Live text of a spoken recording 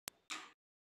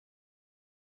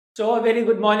So, a very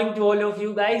good morning to all of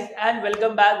you guys, and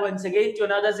welcome back once again to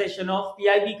another session of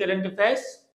PIB Current Affairs,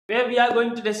 where we are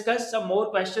going to discuss some more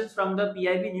questions from the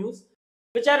PIB news,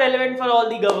 which are relevant for all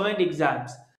the government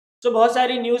exams. So, बहुत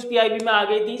सारी news PIB में आ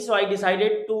गई थी, so I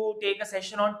decided to take a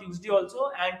session on Tuesday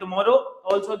also, and tomorrow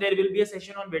also there will be a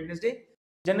session on Wednesday.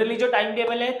 Generally जो time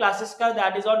table है classes का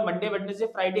that is on Monday, Wednesday,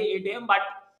 Friday 8 a.m. but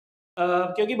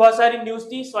क्योंकि बहुत सारी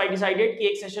news थी सो I decided कि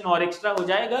एक session और एक्स्ट्रा हो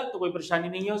जाएगा तो कोई परेशानी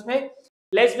नहीं है उसमें.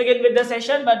 Let's begin with the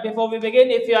session, but before we begin,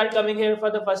 if you are coming here for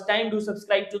the first time, do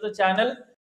subscribe to the channel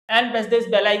and press this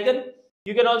bell icon.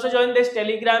 You can also join this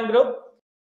Telegram group.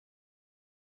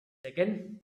 Second,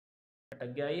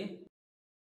 अटक गया ये.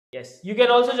 Yes, you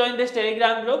can also join this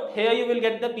Telegram group. Here you will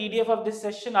get the PDF of this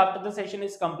session after the session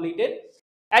is completed,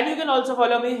 and you can also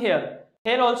follow me here.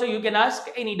 Here also you can ask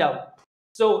any doubt.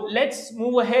 So let's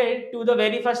move ahead to the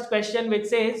very first question, which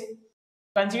says,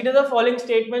 consider the following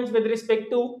statements with respect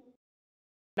to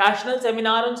National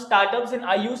Seminar on Startups in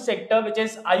Ayush sector, which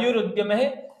is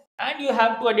AYUR-UDYAMAH, and you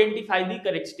have to identify the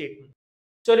correct statement.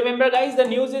 So remember guys, the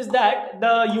news is that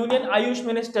the Union Ayush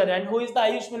Minister, and who is the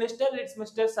Ayush Minister? It's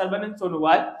Mr. Sarbanan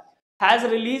Sonowal, has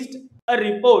released a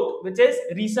report which is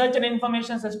Research and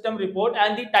Information System report,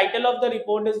 and the title of the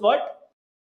report is what?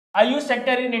 Ayush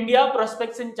sector in India,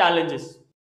 prospects and challenges.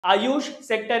 Ayush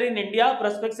sector in India,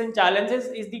 prospects and challenges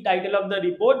is the title of the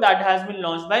report that has been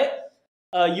launched by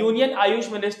Union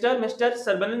Ayush Minister Mr.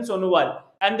 Sarbanan Sonowal,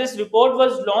 and this report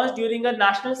was launched during a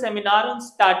national seminar on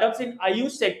startups in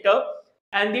Ayush sector,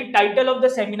 and the title of the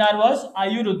seminar was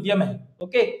AYUR-UDYAMAH.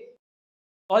 Okay.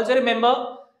 Also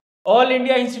remember, All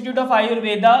India Institute of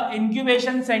Ayurveda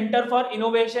Incubation Center for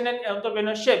Innovation and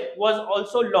Entrepreneurship was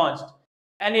also launched.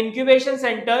 An incubation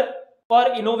center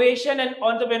for innovation and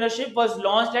entrepreneurship was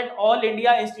launched at All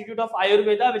India Institute of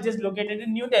Ayurveda, which is located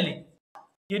in New Delhi.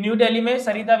 ये new Delhi में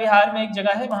सरिता विहार में एक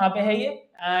जगह है, वहां पे है ये.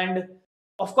 And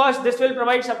of course this will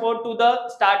provide support to the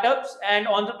startups and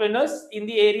entrepreneurs in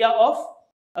the area of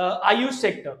Ayush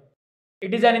sector.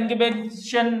 It is an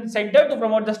incubation center to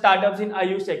promote the startups in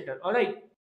Ayush sector. All right.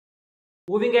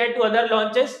 Moving ahead to other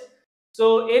launches.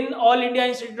 So in All India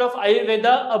Institute of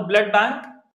Ayurveda, a blood bank,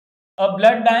 a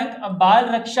Bal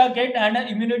Raksha kit, and an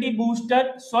immunity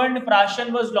booster Swarn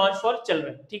Prashan was launched for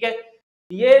children. ठीक है.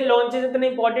 ये launches इतने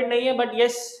important नहीं है, but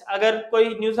yes अगर कोई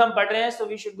news हम पढ़ रहे हैं so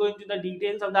we should go into the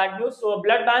details of that news. So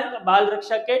blood bank, बाल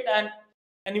रक्षा kit, and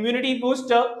an immunity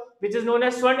booster which is known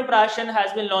as Swarn Prashan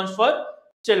has been launched for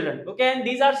children. Okay, and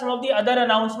these are some of the other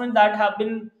announcements that have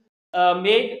been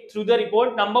made through the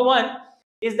report. Number one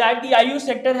is that the Ayush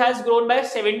sector has grown by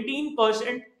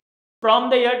 17% from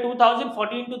the year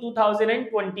 2014 to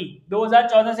 2020.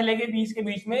 2014 से लेके 20 के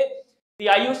बीच में the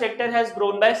Ayush sector has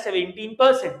grown by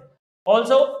 17%.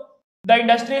 Also, the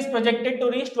industry is projected to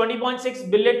reach $20.6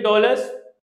 billion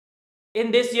in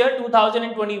this year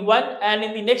 2021, and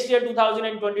in the next year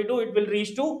 2022 it will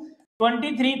reach to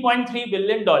 $23.3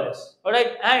 billion. All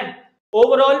right, and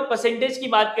overall percentage की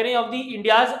बात करें of the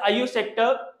India's Ayush sector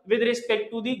with respect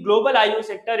to the global Ayush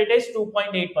sector, it is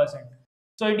 2.8%.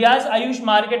 So India's Ayush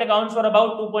market accounts for about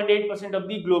 2.8% of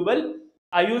the global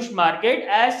Ayush market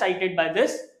as cited by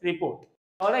this report.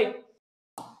 All right.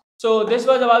 So this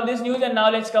was about this news, and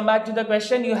now let's come back to the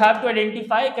question. You have to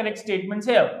identify correct statements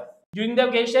here. During the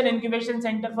occasion, Incubation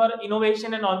Center for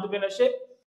Innovation and Entrepreneurship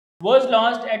was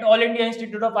launched at All India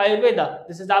Institute of Ayurveda.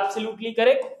 This is absolutely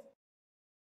correct.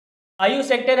 Ayush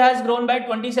sector has grown by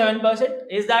 27%.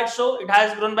 Is that so? It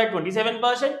has grown by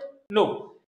 27%?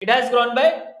 No. It has grown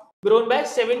by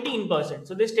 17%.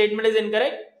 So this statement is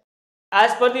incorrect.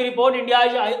 As per the report,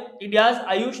 India's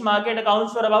Ayush market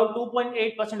accounts for about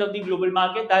 2.8% of the global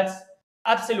market. That's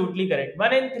absolutely correct.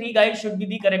 1 and 3 guys should be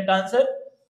the correct answer.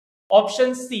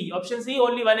 Option C,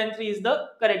 only 1 and 3 is the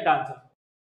correct answer.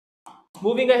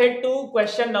 Moving ahead to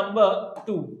question number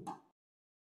 2.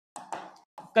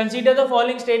 Consider the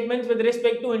following statements with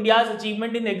respect to India's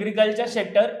achievement in agriculture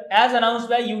sector as announced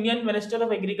by Union Minister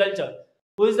of Agriculture.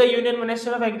 Who is the Union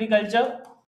Minister of Agriculture?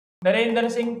 Narendra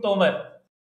Singh Tomar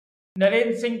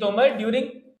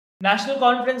during National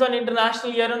Conference on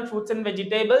International Year on Fruits and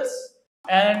Vegetables.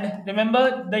 And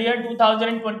remember, the year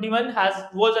 2021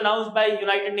 was announced by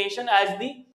United Nations as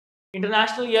the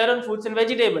International Year on Fruits and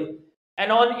Vegetables.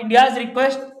 And on India's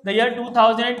request, the year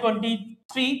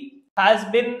 2023 has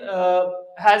been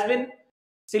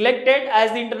selected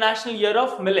as the International Year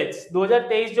of Millets.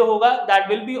 2023 जो होगा, that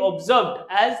will be observed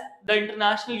as the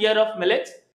International Year of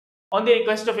Millets on the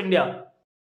request of India.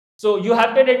 So you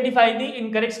have to identify the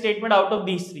incorrect statement out of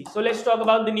these three. So let's talk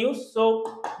about the news.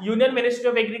 So Union Ministry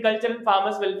of Agriculture and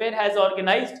Farmers Welfare has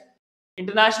organized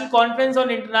International Conference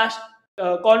on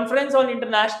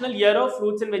International Year of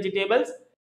Fruits and Vegetables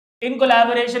in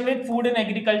collaboration with Food and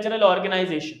Agricultural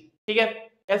Organization. ठीक है,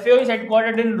 FAO is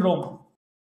headquartered in Rome.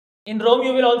 In Rome,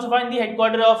 you will also find the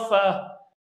headquarters of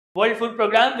World Food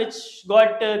Program, which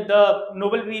got the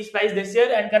Nobel Peace Prize this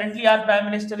year, and currently our Prime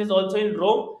Minister is also in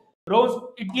Rome.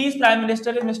 Italy's Prime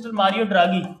Minister is Mr. Mario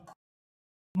Draghi.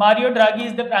 Mario Draghi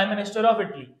is the Prime Minister of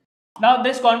Italy. Now,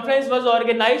 this conference was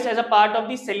organized as a part of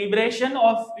the celebration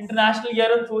of International Year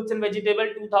on Fruits and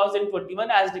Vegetables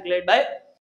 2021 as declared by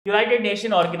United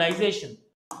Nations Organization.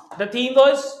 The theme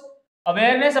was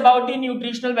awareness about the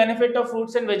nutritional benefit of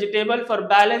fruits and vegetables for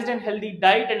balanced and healthy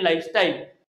diet and lifestyle.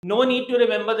 No need to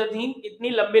remember the theme. इतनी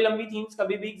लंबी themes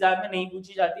कभी भी exam में नहीं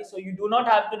पूछी जाती, so you do not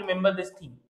have to remember this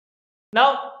theme.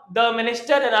 Now, the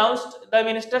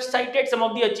minister cited some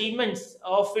of the achievements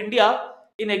of India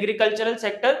in agricultural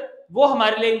sector. वो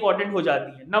हमारे लिए important हो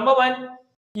जाती है. Number one,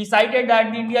 he cited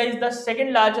that India is the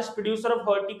second largest producer of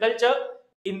horticulture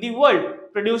in the world,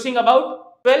 producing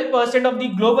about 12% of the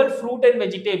global fruit and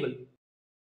vegetable.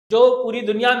 जो पूरी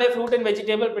दुनिया में फ्रूट एंड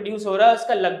वेजिटेबल प्रोड्यूस हो रहा है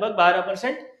उसका लगभग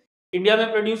 12% इंडिया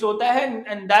में प्रोड्यूस होता है,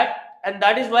 and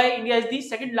that is why India is the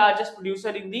second largest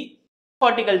producer in the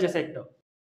horticulture sector.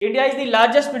 India is the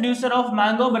largest producer of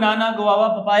mango, banana, guava,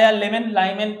 papaya, lemon,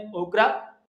 lime and okra.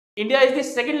 India is the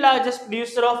second largest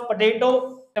producer of potato,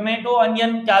 tomato,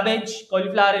 onion, cabbage,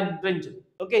 cauliflower and brinjal.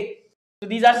 Okay, so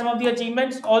these are some of the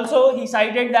achievements. Also, he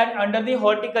cited that under the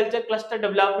horticulture cluster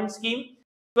development scheme,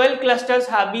 12 clusters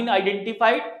have been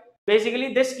identified.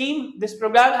 Basically, this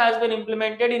program has been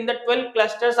implemented in the 12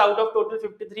 clusters out of total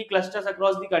 53 clusters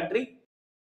across the country.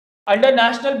 Under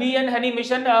National Bee and Honey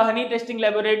Mission, a honey testing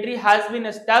laboratory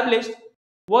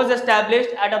was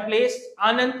established at a place,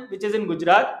 Anand, which is in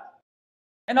Gujarat,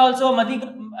 and also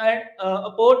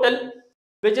a portal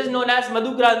which is known as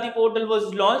Madhu Kranti portal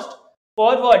was launched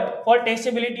for what? For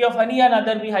testability of honey and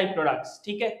other beehive products.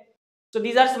 ठीक है? So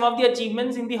these are some of the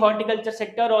achievements in the horticulture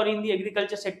sector or in the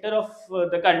agriculture sector of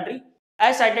the country,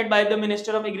 as cited by the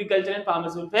Minister of Agriculture and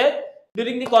Farmers Welfare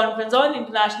during the conference on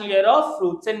International Year of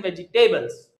Fruits and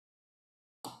Vegetables.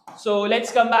 So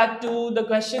let's come back to the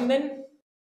question then.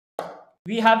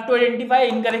 We have to identify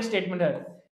incorrect statement here.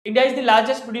 India is the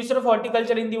largest producer of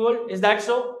horticulture in the world. Is that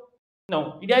so?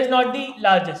 No, India is not the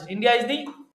largest. India is the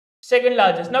second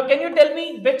largest. Now, can you tell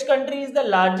me which country is the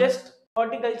largest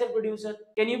horticulture producer?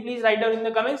 Can you please write down in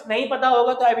the comments? नहीं पता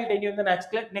होगा तो I will tell you in the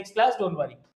next class. Don't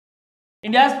worry.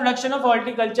 India's production of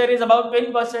horticulture is about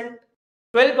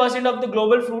 12% of the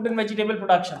global fruit and vegetable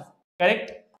production.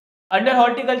 Correct? Under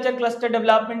Horticulture Cluster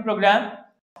Development Program,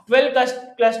 12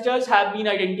 clusters have been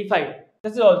identified.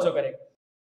 This is also correct.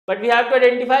 But we have to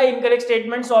identify incorrect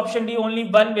statements. So option D, only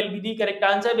one will be the correct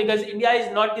answer, because India is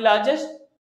not the largest.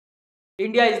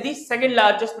 India is the second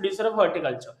largest producer of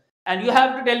horticulture. And you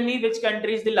have to tell me which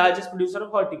country is the largest producer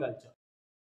of horticulture.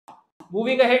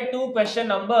 Moving ahead to question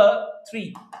number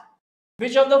 3.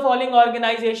 Which of the following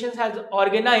organizations has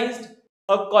organized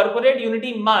a corporate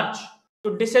unity march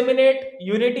to disseminate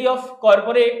unity of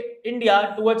corporate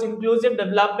India towards inclusive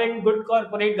development, good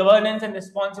corporate governance and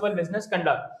responsible business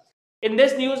conduct? In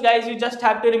this news, guys, you just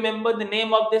have to remember the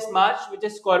name of this march, which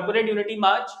is Corporate Unity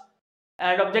March,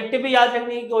 and objective भी याद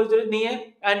रखने की कोई जरूरत नहीं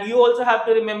है, and you also have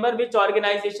to remember which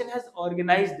organization has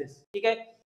organized this. ठीक है?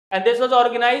 And this was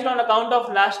organized on account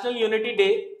of National Unity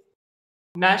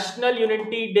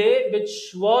Day, which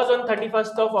was on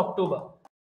 31st of October.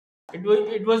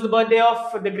 It was the birthday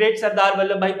of the great Sardar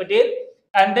Vallabhbhai Patel,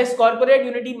 and this Corporate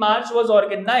Unity March was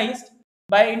organized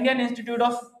by Indian Institute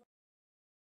of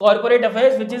Corporate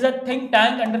Affairs, which is a think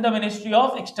tank under the Ministry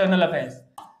of External Affairs.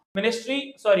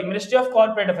 Ministry of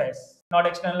Corporate Affairs, not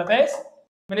External Affairs.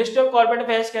 Ministry of Corporate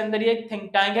Affairs के अंदर ये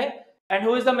think tank है. And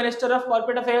who is the Minister of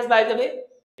Corporate Affairs, by the way?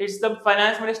 It's the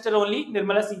Finance Minister only,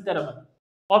 Nirmala Sitharaman.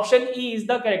 Option E is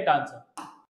the correct answer.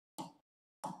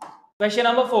 Question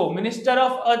number 4. Minister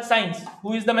of Earth Science.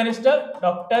 Who is the minister?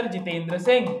 Dr. Jitendra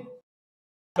Singh.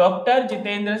 Dr.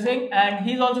 Jitendra Singh, and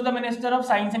he is also the Minister of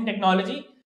Science and Technology.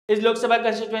 His Lok Sabha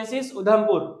constituency is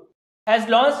Udhampur. Has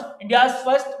launched India's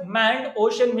first manned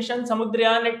ocean mission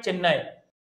Samudrayan at Chennai.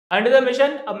 Under the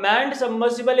mission, a manned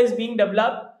submersible is being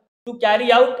developed to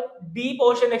carry out deep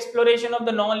ocean exploration of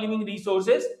the non-living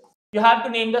resources. You have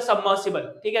to name the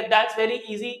submersible. ठीक है? That's very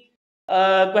easy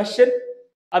question.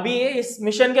 अभी इस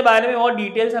mission के बारे में और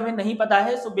details हमें नहीं पता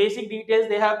है, so basic details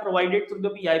they have provided through the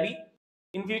PIB.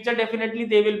 In future, definitely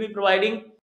they will be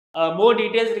providing more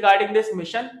details regarding this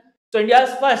mission. So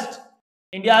India's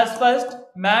first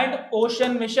manned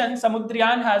ocean mission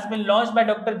Samudrayan has been launched by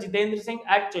Dr. Jitendra Singh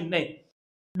at Chennai.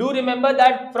 Do remember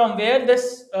that from where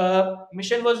this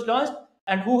mission was launched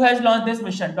and who has launched this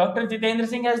mission. Dr. Jitendra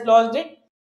Singh has launched it,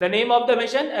 the name of the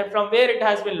mission, and from where it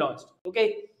has been launched.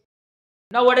 Okay.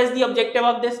 Now what is the objective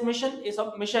of this mission? इस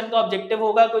mission का objective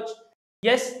होगा कुछ,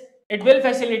 yes, it will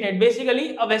facilitate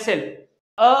basically a vessel,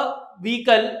 a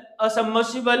vehicle, a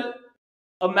submersible,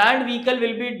 a manned vehicle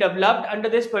will be developed under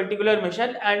this particular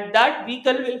mission, and that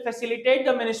vehicle will facilitate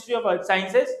the Ministry of Earth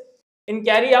Sciences in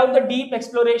carry out the deep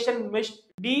exploration,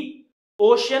 deep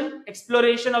ocean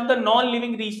exploration of the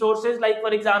non-living resources, like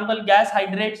for example gas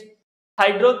hydrates,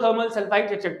 hydrothermal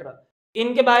sulfides, etc.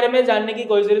 इनके बारे में जानने की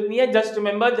कोई जरूरत नहीं है. Just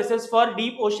remember this is for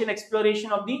deep ocean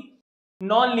exploration of the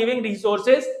non living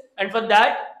resources, and for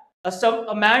that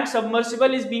a manned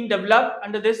submersible is being developed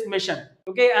under this mission.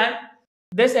 Okay, and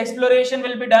this exploration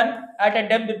will be done at a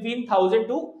depth between 1000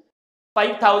 to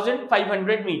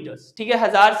 5500 meters. ठीक है,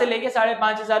 1000 से लेके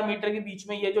 5500 metre के बीच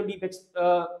में ये जो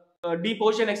deep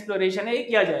ocean exploration है ये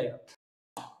किया जाएगा.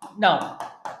 नाउ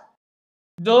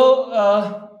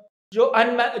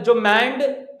जो मैन्ड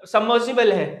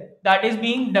submersible है that is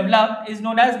being developed is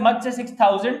known as Matsya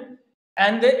 6000,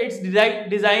 and its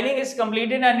designing is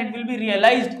completed and it will be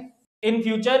realized in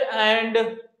future. and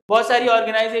बहुत सारी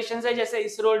organizations है जैसे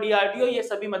इसरो, DRDO, ये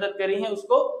सभी मदद कर रही हैं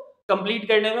उसको complete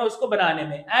करने में, उसको बनाने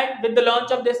में. And with the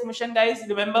launch of this mission, guys,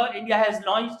 remember India has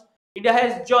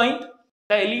joined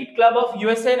the elite club of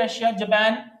USA, Russia,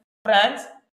 Japan, France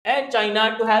and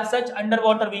China to have such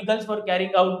underwater vehicles for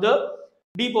carrying out the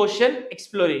deep ocean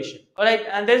exploration. All right,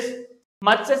 and this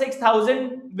Matsya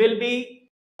 6000 will be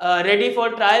ready for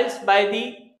trials by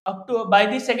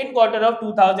the second quarter of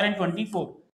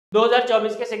 2024.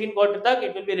 2024 के second quarter तक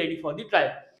it will be ready for the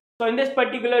trial. So in this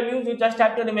particular news, you just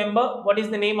have to remember what is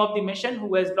the name of the mission,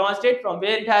 who has launched it, from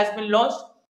where it has been launched,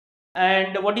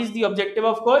 and what is the objective,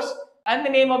 of course, and the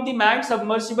name of the manned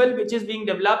submersible which is being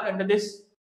developed under this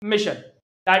mission.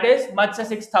 That is Matsya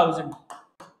 6000.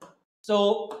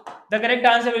 So the correct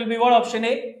answer will be what? Option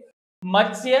A,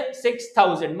 Matsya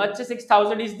 6000. Matsya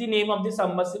 6000 is the name of the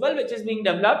submersible which is being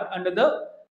developed under the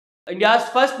India's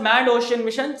first manned ocean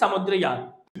mission, Samudrayan.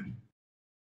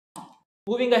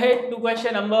 Moving ahead to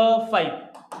question number 5.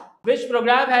 Which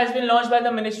program has been launched by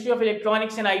the Ministry of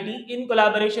Electronics and IT in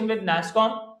collaboration with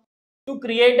NASSCOM to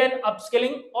create an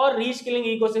upskilling or reskilling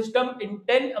ecosystem in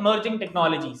 10 emerging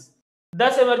technologies?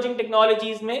 10 emerging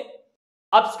technologies में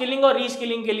upskilling और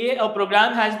reskilling के लिए a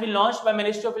program has been launched by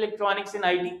Ministry of Electronics and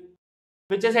IT,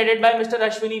 which is headed by Mr.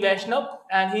 Ashwini Vaishnav,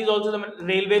 and he is also the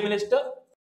railway minister.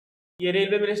 ये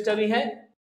railway minister भी है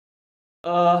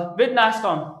with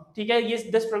NASSCOM. ठीक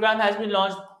है, this program has been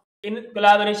launched in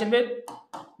collaboration with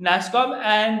NASSCOM,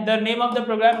 and the name of the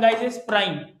program, guys, is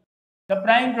Prime. The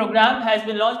Prime program has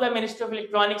been launched by Ministry of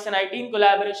Electronics and IT in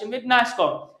collaboration with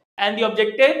NASSCOM, and the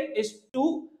objective is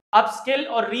to upskill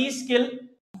or reskill,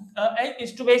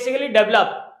 is to basically develop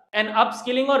an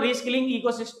upskilling or reskilling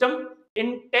ecosystem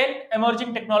in 10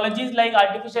 emerging technologies like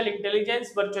artificial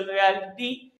intelligence, virtual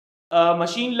reality,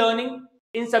 machine learning.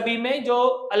 इन सभी में जो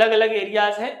अलग अलग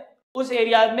areas हैं, उस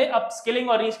areas में upskilling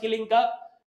और reskilling का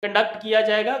कंडक्ट किया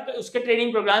जाएगा, उसके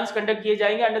ट्रेनिंग प्रोग्राम्स कंडक्ट किए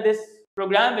जाएंगे under this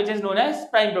programme which is known as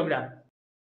Prime program.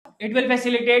 It will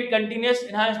facilitate continuous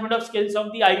enhancement of skills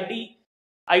of the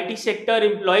IT sector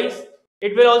employees.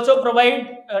 It will also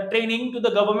provide training to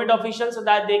the government officials so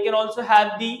that they can also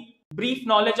have the brief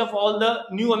knowledge of all the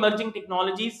new emerging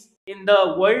technologies in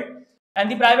the world. And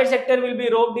the private sector will be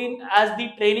roped in as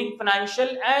the training, financial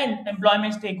and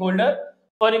employment stakeholder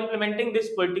for implementing this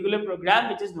particular program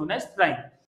which is known as Prime.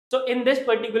 So in this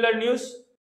particular news,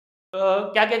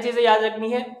 क्या क्या चीजें याद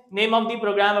रखनी है? Name of the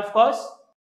program, of course,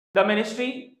 the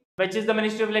ministry, which is the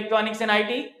Ministry of Electronics and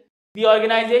IT, the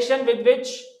organization with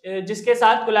which जिसके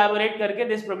साथ collaborate करके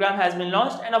this program has been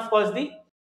launched, and of course the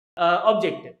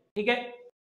objective. ठीक है?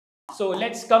 So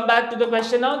let's come back to the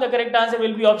question now. The correct answer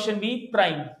will be option B,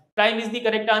 Prime. Prime is the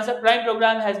correct answer. Prime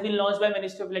program has been launched by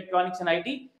Ministry of Electronics and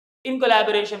IT in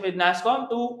collaboration with NASSCOM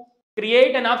to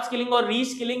create an upskilling or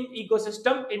reskilling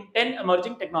ecosystem in 10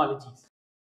 emerging technologies.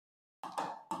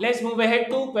 Let's move ahead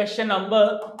to question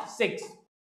number 6.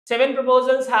 7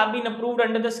 proposals have been approved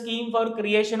under the scheme for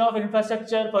creation of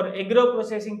infrastructure for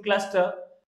Agro-Processing Cluster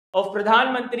of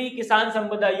Pradhan Mantri Kisan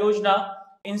Sampada Yojana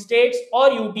in states or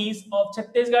UTs of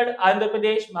Chhattisgarh, Andhra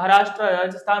Pradesh, Maharashtra,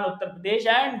 Rajasthan, Uttar Pradesh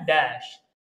and dash.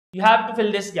 You have to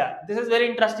fill this gap. This is very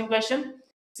interesting question.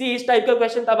 See, इस type का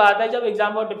question तब आता है जब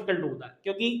exam बहुत difficult होता है,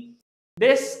 क्योंकि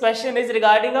this question is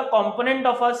regarding a component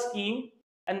of a scheme,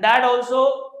 and that also,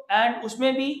 and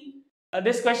उसमें भी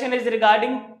this question is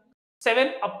regarding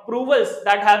 7 approvals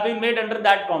that have been made under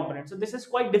that component. So this is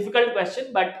quite difficult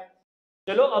question, but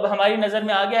चलो अब हमारी नजर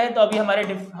में आ गया है तो अभी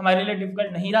हमारे लिए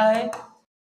डिफिकल्ट नहीं रहा है.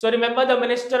 So remember the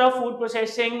Minister of Food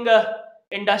Processing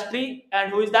Industry,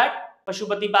 and who is that?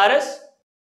 Pashupati Paras,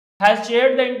 has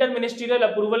chaired the Interministerial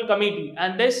Approval Committee,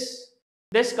 and this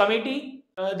This committee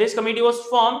was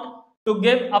formed to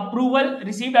give approval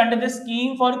received under the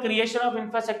scheme for creation of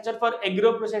infrastructure for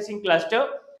agro-processing cluster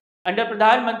under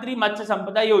Pradhan Mantri Matsya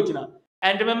Sampada Yojana.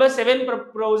 And remember, seven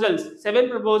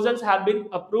proposals have been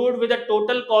approved with a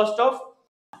total cost of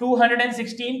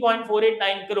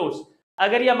 216.489 crores.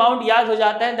 अगर ये amount याद हो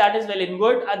जाता है, that is well and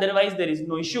good. Otherwise, there is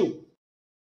no issue.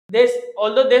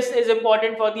 Although this is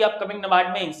important for the upcoming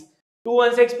NABARD mains,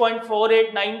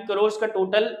 216.489 crores का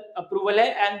total approval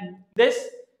है, and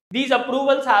these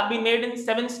approvals have been made in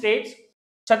 7 states: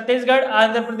 Chhattisgarh,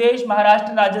 Andhra Pradesh,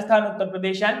 Maharashtra, Rajasthan, Uttar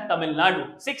Pradesh, and Tamil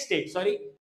Nadu. 6 states, sorry.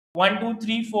 1, 2,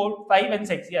 3, 4, 5, and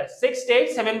 6. Yes, 6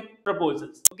 states, 7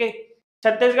 proposals. Okay.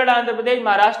 Chhattisgarh, Andhra Pradesh,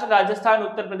 Maharashtra, Rajasthan,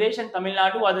 Uttar Pradesh, and Tamil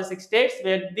Nadu are the 6 states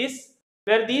where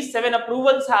these 7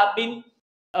 approvals have been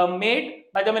made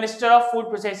by the Minister of Food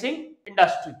Processing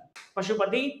Industry,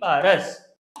 Pashupati Paras.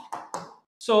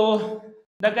 So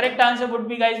the correct answer would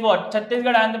be, guys, what?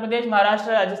 Chhattisgarh, Andhra Pradesh,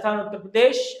 Maharashtra, Rajasthan, Uttar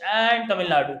Pradesh, and Tamil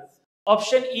Nadu.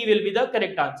 Option E will be the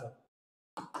correct answer.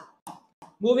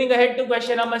 Moving ahead to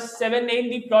question number 7, name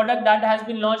the product that has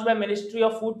been launched by Ministry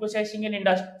of Food Processing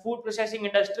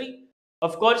Industry,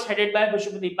 of course headed by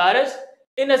Pashupati Paras,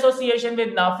 in association with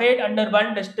NAFED under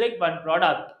One District, One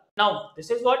Product. Now, this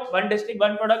is what? One District,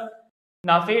 One Product.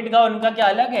 NAFED का उनका क्या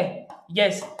अलग है?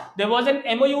 Yes, there was an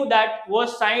MOU that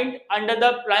was signed under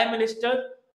the Prime Minister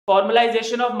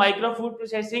Formalization of Micro Food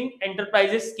Processing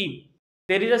Enterprises Scheme.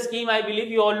 There is a scheme, I believe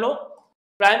you all know,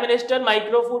 Prime Minister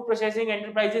Micro Food Processing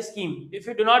Enterprises Scheme. If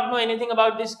you do not know anything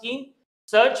about this scheme,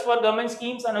 search for government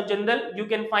schemes on Jindal. You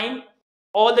can find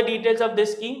all the details of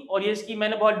this scheme. और ये scheme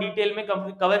मैंने बहुत detail में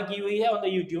cover की हुई है on the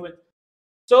YouTube.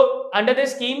 So under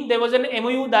this scheme, there was an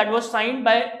MOU that was signed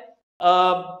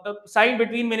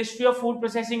between Ministry of Food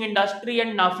Processing Industry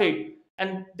and NAFED,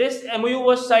 and this MOU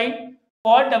was signed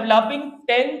for developing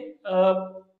 10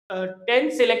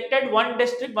 selected One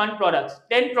District, One Products,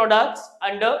 10 products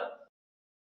under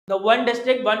the One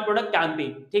District, One Product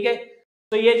campaign. ठीक है,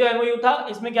 तो ये जो MOU था,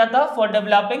 इसमें क्या था? For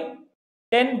developing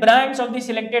 10 brands of the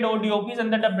selected ODOPs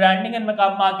under the branding and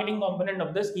marketing component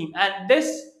of the scheme. And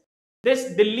this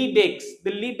Dilli Bakes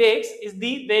is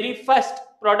the very first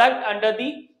product under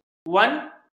the One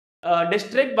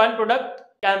District, One Product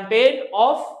campaign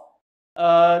of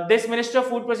this Minister of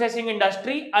Food Processing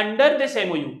Industry under this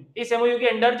MOU. इस MOU के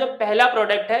अंदर जो पहला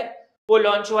product है वो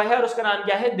launch हुआ है और उसका नाम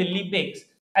क्या है? Delhi bakes.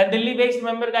 And Dilli Bakes,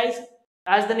 remember guys,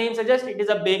 as the name suggests, it is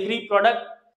a bakery product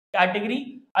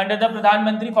category under the Pradhan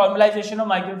Mantri Formalization of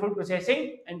Micro Food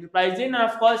Processing Enterprise. And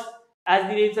of course, as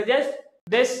the name suggests,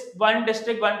 this One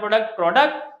District, One Product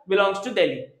belongs to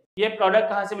Delhi. ये product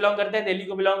कहाँ से belong करता है? दिल्ली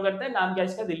को belong करता है. नाम क्या है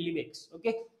इसका? Dilli Bakes.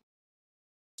 Okay.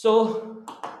 So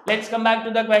let's come back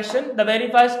to the question. The very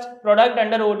first product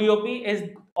under ODOP is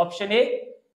option A,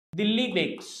 Dilli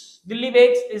Bakes. Dilli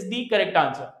Bakes is the correct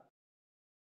answer.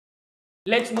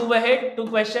 Let's move ahead to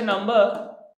question number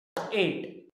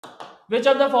 8. Which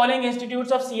of the following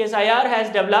institutes of CSIR has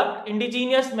developed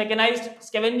indigenous mechanized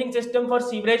scavenging system for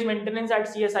sewerage maintenance at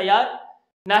CSIR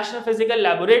National Physical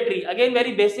Laboratory? Again,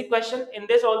 very basic question. In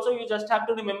this also you just have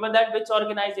to remember that which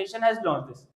organization has launched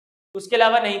this. उसके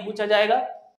अलावा नहीं पूछा जाएगा.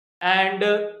 And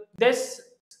this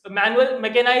manual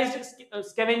mechanized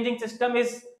scavenging system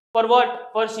is for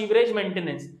what? For sewerage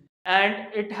maintenance, and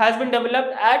it has been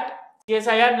developed at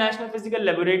CSIR National Physical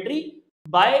Laboratory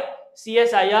by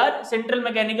CSIR Central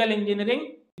Mechanical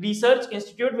Engineering Research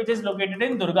Institute, which is located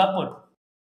in Durgapur,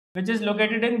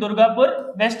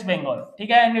 West Bengal. ठीक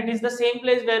है, and it is the same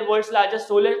place where world's largest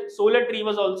solar tree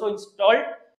was also installed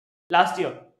last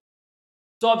year.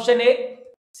 So option A,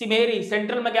 CMERI,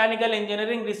 Central Mechanical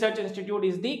Engineering Research Institute,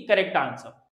 is the correct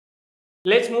answer.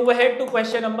 Let's move ahead to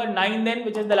question number 9 then,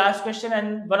 which is the last question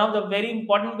and one of the very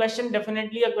important question.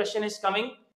 Definitely a question is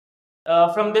coming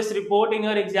from this report in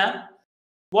your exam.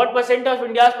 What percent of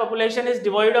India's population is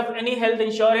devoid of any health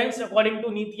insurance according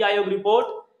to NITI Aayog report?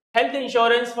 Health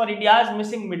insurance for India's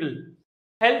missing middle.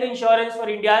 Health insurance for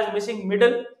India's missing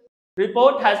middle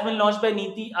report has been launched by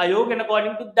NITI Aayog, and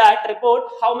according to that report,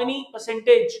 how many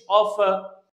percentage of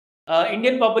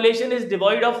Indian population is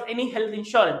devoid of any health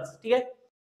insurance? ठीक है,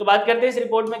 तो बात करते हैं इस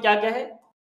report में क्या क्या है.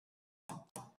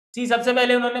 सबसे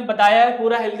पहले उन्होंने बताया है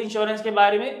पूरा हेल्थ इंश्योरेंस के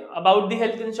बारे में, about the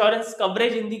health insurance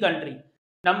coverage in the country.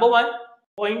 Number 1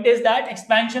 point is that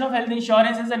expansion of health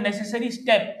insurance is a necessary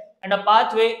step and a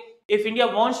pathway if India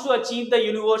wants to achieve the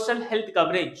universal health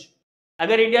coverage.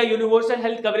 अगर India universal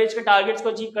health coverage के targets को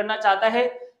achieve करना चाहता है,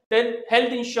 then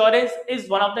health insurance is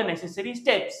one of the necessary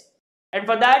steps. And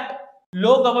for that,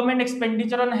 low government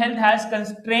expenditure on health has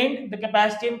constrained the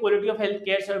capacity and quality of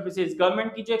healthcare services.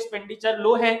 Government की जो expenditure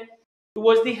low है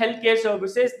towards the healthcare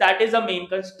services, that is a main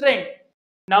constraint.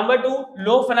 Number two,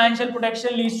 low financial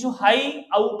protection leads to high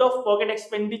out of pocket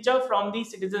expenditure from the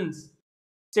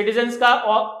citizens का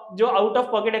जो out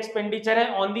of pocket expenditure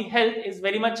है on the health is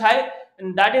very much high,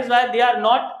 and that is why they are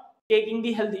not taking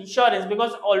the health insurance,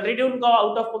 because already उनका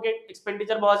out of pocket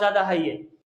expenditure बहुत ज़्यादा high है,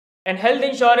 and health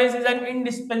insurance is an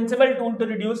indispensable tool to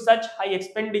reduce such high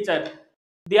expenditure.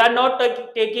 They are not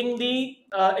taking the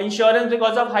insurance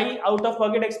because of high out of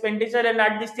pocket expenditure, and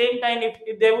at the same time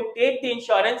if they would take the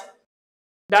insurance,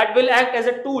 that will act as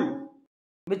a tool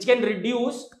which can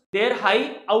reduce their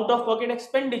high out of pocket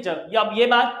expenditure. या अब ये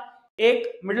बात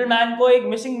एक middle man को, एक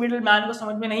missing middle man को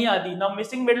समझ में नहीं आती ना,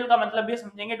 मिसिंग मिडिल का मतलब ये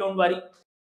समझेंगे, don't worry.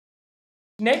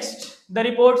 Next, the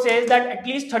report says that at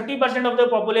least 30% of the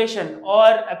population, or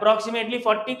approximately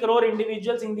 40 crore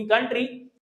individuals in the country,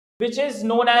 which is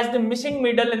known as the missing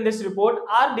middle in this report,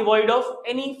 are devoid of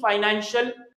any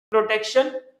financial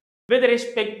protection with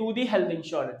respect to the health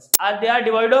insurance. They are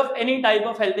devoid of any type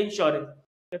of health insurance.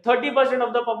 The 30%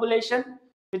 of the population,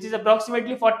 which is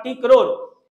approximately 40 crore,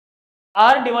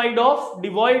 are devoid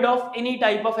of any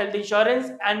type of health insurance,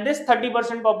 and this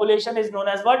 30% population is known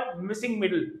as what? Missing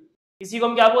middle. इसी को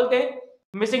हम क्या बोलते हैं?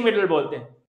 Missing middle बोलते हैं.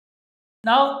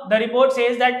 Now the report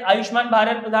says that Ayushman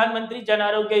Bharat Pradhan Jan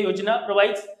Arogya Yojana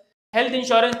provides health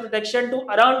insurance protection to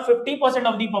around 50%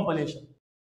 of the population.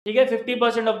 ठीक है,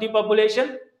 50% of the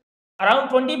population. Around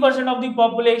 20% of the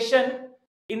population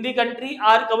in the country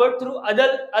are covered through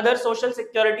other social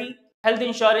security health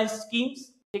insurance schemes.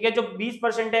 ठीक है, जो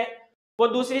 20% है वो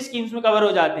दूसरी schemes में cover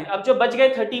हो जाते हैं. अब जो बच गए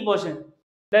 30%,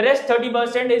 the rest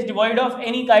 30% is devoid of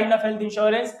any kind of health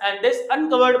insurance, and this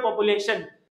uncovered population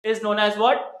is known as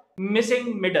what? Missing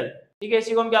middle. ठीक है,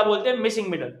 इसी को हम क्या बोलते हैं? Missing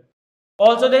middle.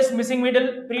 Also, this missing middle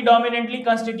predominantly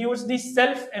constitutes the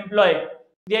self-employed,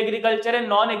 the agriculture and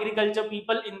non-agriculture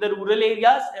people in the rural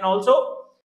areas, and also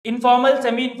informal,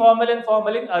 semi-informal and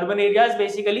formal in urban areas.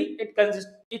 Basically, it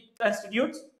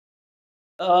constitutes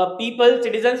people,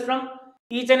 citizens from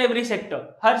each and every sector.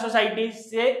 Her society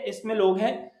से इसमें लोग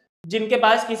हैं जिनके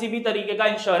पास किसी भी तरीके का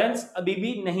insurance अभी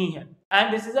भी नहीं है.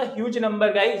 And this is a huge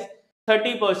number, guys.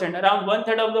 30%, around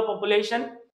 1/3 of the population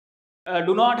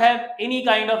do not have any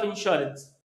kind of insurance.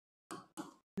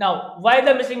 Now, why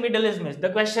the missing middle is missed? The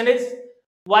question is,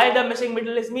 why the missing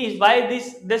middle is missed? Why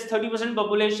this 30%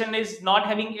 population is not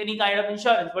having any kind of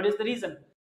insurance? What is the reason?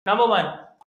 Number one,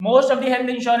 most of the health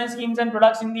insurance schemes and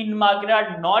products in the market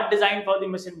are not designed for the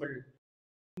missing middle.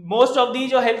 Most of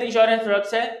these जो health insurance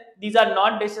products है, these are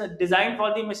not designed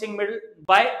for the missing middle.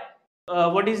 Why?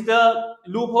 What is the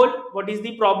loophole? What is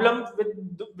the problem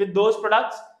with those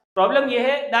products? Problem ये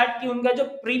है that कि उनका जो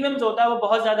premiums होता है वो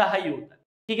बहुत ज्यादा हाई होता है.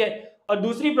 ठीक है, और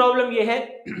दूसरी प्रॉब्लम ये है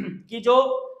कि जो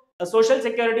सोशल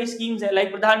सिक्योरिटी स्कीम्स है,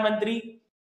 लाइक प्रधानमंत्री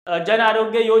जन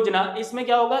आरोग्य योजना, इसमें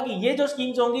क्या होगा कि ये जो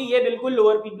स्कीम्स होंगी ये बिल्कुल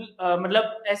लोअर पीपल,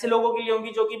 मतलब ऐसे लोगों के लिए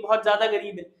होंगी जो कि बहुत ज्यादा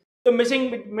गरीब है, तो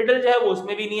मिसिंग मिडिल जो है वो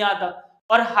उसमें भी नहीं आता,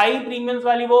 और हाई प्रीमियम्स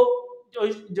वाली वो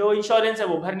जो इंश्योरेंस है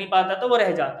वो भर नहीं पाता, तो वो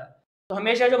रह जाता है. तो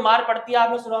हमेशा जो मार पड़ती है,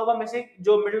 आपने सुना होगा में से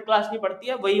जो मिडिल क्लास की पड़ती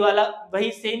है,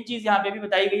 वही सेम चीज यहाँ पे भी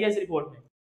बताई गई है इस रिपोर्ट में.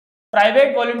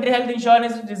 Private voluntary health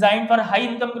insurance is designed for high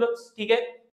income groups. ठीक है,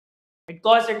 it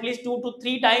cost at least 2 to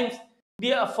 3 times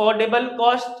the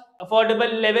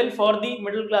affordable level for the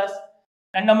middle class.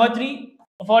 And number 3,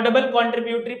 affordable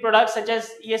contributory products such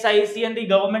as ESIC and the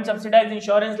government subsidized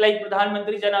insurance like Pradhan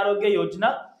Mantri Jan Arogya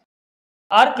Yojana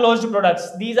are closed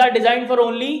products. These are designed for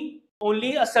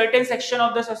only a certain section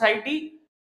of the society,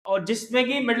 और जिसमें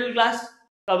कि middle class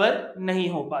cover नहीं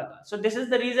हो पाता. So this is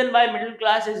the reason why middle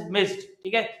class is missed.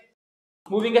 ठीक है,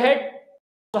 moving ahead.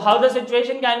 So how the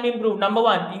situation can be improved? Number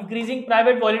 1, increasing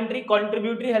private voluntary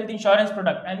contributory health insurance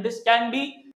product, and this can be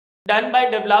done by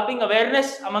developing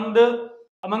awareness among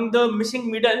the missing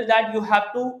middle that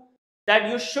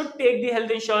you should take the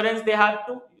health insurance.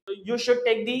 You should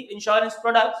take the insurance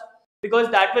products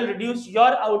because that will reduce your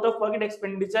out of pocket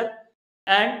expenditure,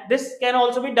 and this can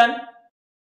also be done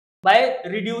by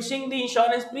reducing the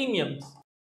insurance premiums.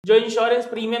 जो insurance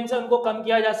premiums है उनको कम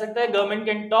किया जा सकता है. Government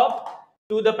can talk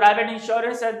to the private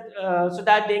insurance so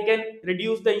that they can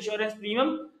reduce the insurance premium,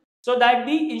 so that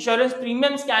the insurance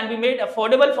premiums can be made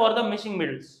affordable for the missing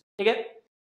middles. ठीक है,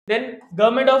 then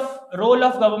role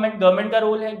of government का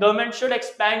role है, government should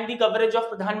expand the coverage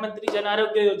of Pradhanmantri Jan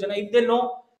Arogya Yojana if they know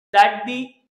that the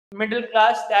middle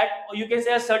class, that you can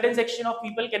say a certain section of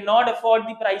people cannot afford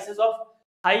the prices of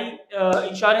high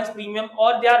insurance premium,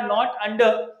 or they are not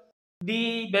under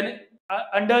the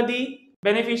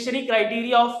beneficiary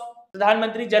criteria of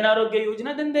Pradhanmantri Jan Arogya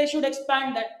Yojana, then they should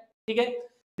expand that. ठीक है,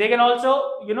 they can also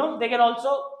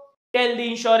tell the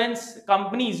insurance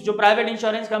companies, जो private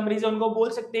insurance companies है उनको बोल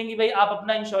सकते हैं कि भाई आप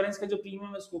अपना insurance का जो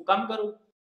premium है उसको कम करो.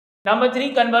 Number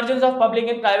 3, convergence of public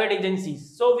and private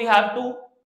agencies. So we have to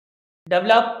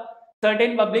develop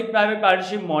certain public-private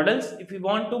partnership models if we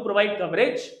want to provide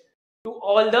coverage to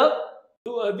all the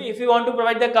if we want to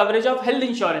provide the coverage of health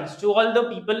insurance to all the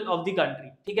people of the country.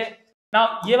 ठीक है. Now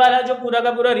ये वाला जो पूरा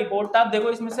का पूरा report था, आप देखो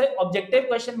इसमें से ऑब्जेक्टिव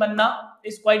क्वेश्चन बनना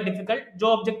इज क्वाइट डिफिकल्ट. जो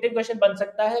ऑब्जेक्टिव क्वेश्चन बन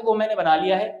सकता है वो मैंने बना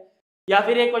लिया है. या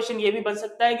फिर एक क्वेश्चन ये भी बन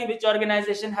सकता है कि विच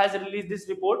organisation has release this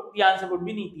report. The answer would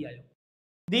be NITI Aayog.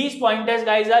 These pointers,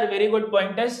 guys, are very good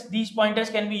pointers. These pointers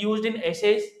can be used in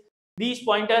essays. These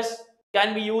pointers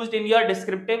can be used in your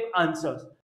descriptive answers.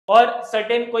 और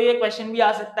certain कोई एक question भी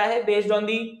आ सकता है based on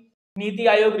the NITI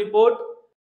Aayog report.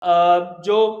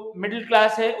 जो middle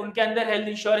class है उनके अंदर हेल्थ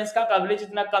इंश्योरेंस का कवरेज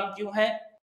इतना कम क्यों है,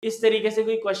 इस तरीके से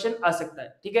कोई क्वेश्चन आ सकता है.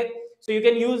 ठीक है. So you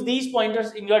can use these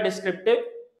pointers in your descriptive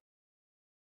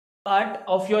part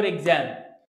of your exam.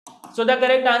 So the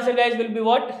correct answer, guys, will be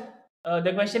what?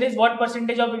 The question is, what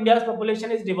percentage of India's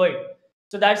population is devoid?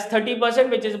 So that's 30%,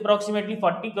 which is approximately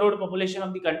 40 crore population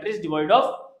of the country is devoid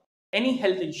of any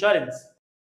health insurance.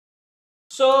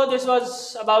 So this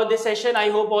was about this session. I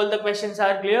hope all the questions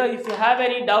are clear. If you have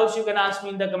any doubts, you can ask me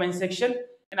in the comment section,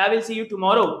 and I will see you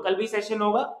tomorrow. Kal bhi session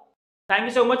hoga. Thank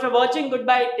you so much for watching.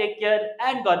 Goodbye. Take care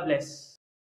and God bless.